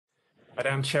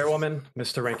Madam Chairwoman,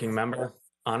 Mr. Ranking Member,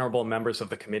 honorable members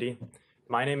of the committee,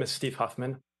 my name is Steve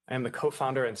Huffman. I am the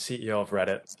co-founder and CEO of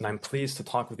Reddit, and I'm pleased to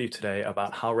talk with you today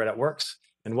about how Reddit works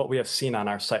and what we have seen on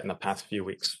our site in the past few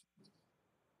weeks.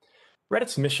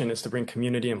 Reddit's mission is to bring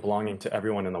community and belonging to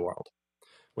everyone in the world.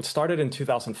 What started in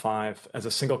 2005 as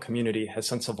a single community has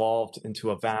since evolved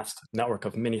into a vast network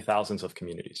of many thousands of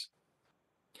communities.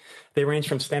 They range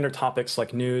from standard topics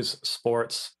like news,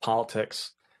 sports,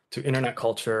 politics, to internet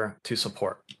culture, to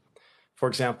support. For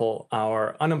example,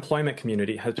 our unemployment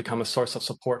community has become a source of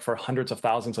support for hundreds of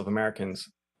thousands of Americans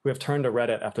who have turned to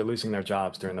Reddit after losing their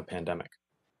jobs during the pandemic.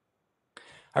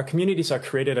 Our communities are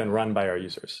created and run by our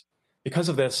users. Because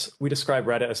of this, we describe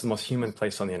Reddit as the most human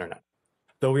place on the internet.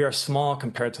 Though we are small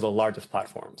compared to the largest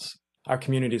platforms, our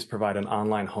communities provide an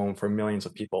online home for millions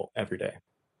of people every day.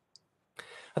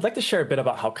 I'd like to share a bit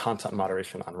about how content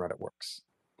moderation on Reddit works.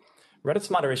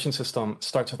 Reddit's moderation system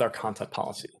starts with our content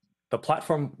policy, the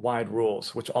platform-wide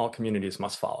rules which all communities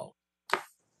must follow.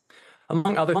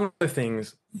 Among other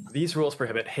things, these rules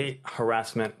prohibit hate,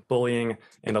 harassment, bullying,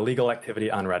 and illegal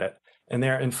activity on Reddit, and they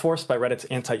are enforced by Reddit's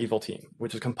anti-evil team,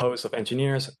 which is composed of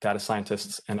engineers, data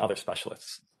scientists, and other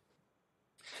specialists.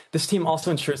 This team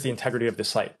also ensures the integrity of the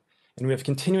site, and we have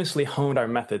continuously honed our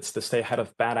methods to stay ahead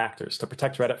of bad actors to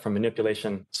protect Reddit from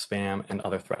manipulation, spam, and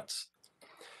other threats.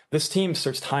 This team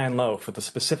searched high and low for the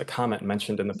specific comment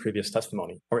mentioned in the previous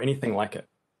testimony, or anything like it.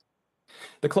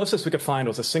 The closest we could find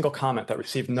was a single comment that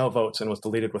received no votes and was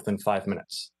deleted within 5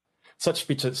 minutes. Such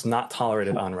speech is not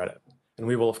tolerated on Reddit, and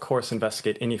we will of course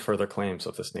investigate any further claims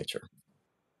of this nature.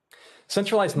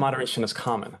 Centralized moderation is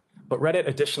common, but Reddit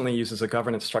additionally uses a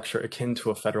governance structure akin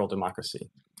to a federal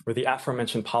democracy, where the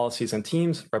aforementioned policies and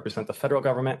teams represent the federal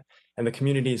government and the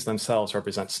communities themselves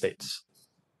represent states.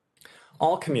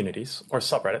 All communities, or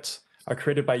subreddits, are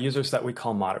created by users that we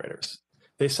call moderators.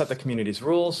 They set the community's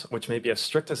rules, which may be as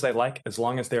strict as they like as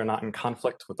long as they are not in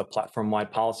conflict with the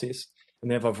platform-wide policies, and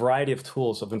they have a variety of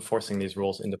tools of enforcing these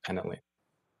rules independently.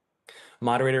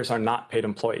 Moderators are not paid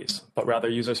employees, but rather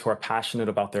users who are passionate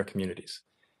about their communities.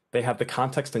 They have the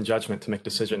context and judgment to make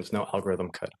decisions no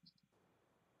algorithm could.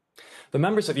 The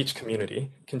members of each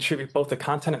community contribute both the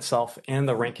content itself and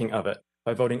the ranking of it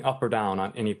by voting up or down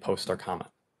on any post or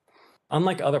comment.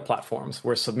 Unlike other platforms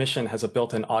where submission has a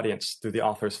built-in audience through the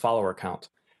author's follower count,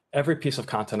 every piece of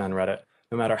content on Reddit,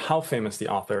 no matter how famous the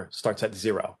author, starts at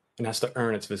 0 and has to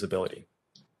earn its visibility.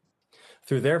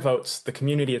 Through their votes, the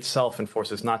community itself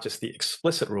enforces not just the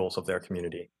explicit rules of their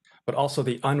community, but also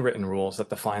the unwritten rules that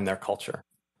define their culture.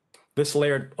 This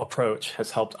layered approach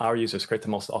has helped our users create the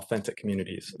most authentic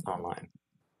communities online.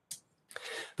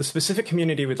 The specific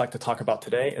community we'd like to talk about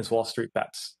today is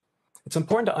WallStreetBets. It's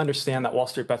important to understand that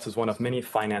WallStreetBets is one of many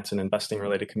finance and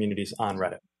investing-related communities on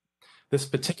Reddit. This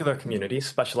particular community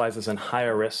specializes in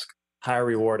higher risk, higher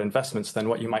reward investments than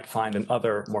what you might find in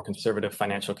other more conservative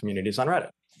financial communities on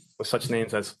Reddit, with such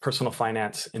names as personal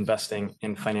finance, investing,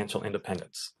 and financial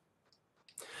independence.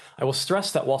 I will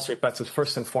stress that WallStreetBets is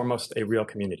first and foremost a real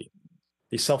community.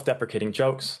 The self-deprecating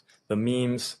jokes, the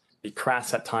memes, the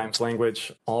crass at times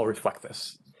language all reflect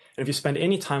this. And if you spend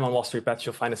any time on WallStreetBets,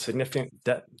 you'll find a significant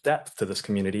depth to this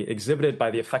community exhibited by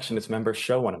the affection its members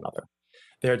show one another.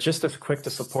 They are just as quick to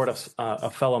support a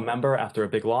fellow member after a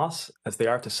big loss as they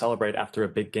are to celebrate after a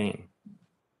big gain.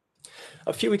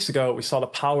 A few weeks ago, we saw the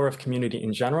power of community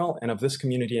in general and of this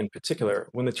community in particular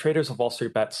when the traders of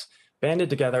WallStreetBets banded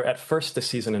together at first to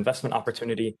seize an investment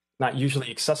opportunity not usually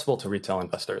accessible to retail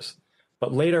investors,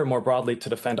 but later more broadly to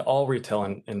defend all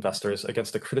retail investors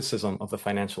against the criticism of the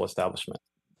financial establishment.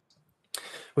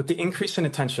 With the increase in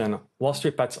attention,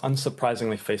 WallStreetBets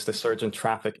unsurprisingly faced a surge in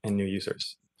traffic and new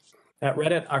users. At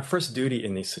Reddit, our first duty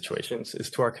in these situations is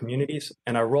to our communities,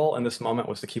 and our role in this moment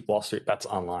was to keep WallStreetBets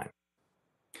online.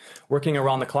 Working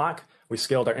around the clock, we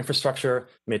scaled our infrastructure,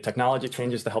 made technology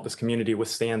changes to help this community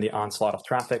withstand the onslaught of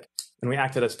traffic, and we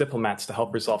acted as diplomats to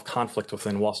help resolve conflict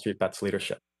within WallStreetBets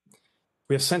leadership.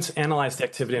 We have since analyzed the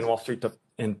activity in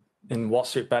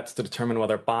WallStreetBets to determine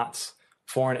whether bots,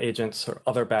 foreign agents, or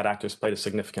other bad actors played a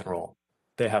significant role.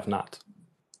 They have not.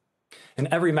 In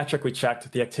every metric we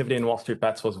checked, the activity in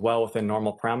WallStreetBets was well within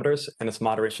normal parameters, and its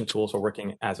moderation tools were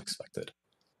working as expected.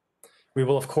 We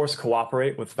will, of course,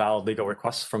 cooperate with valid legal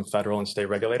requests from federal and state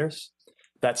regulators.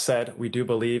 That said, we do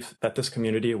believe that this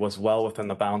community was well within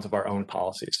the bounds of our own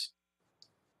policies.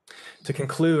 To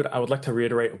conclude, I would like to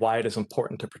reiterate why it is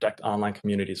important to protect online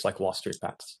communities like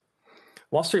WallStreetBets.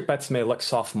 WallStreetBets may look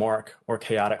sophomoric or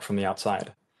chaotic from the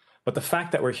outside, but the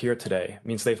fact that we're here today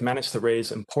means they've managed to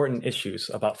raise important issues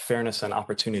about fairness and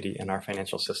opportunity in our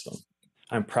financial system.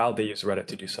 I'm proud they use Reddit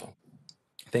to do so.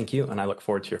 Thank you, and I look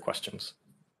forward to your questions.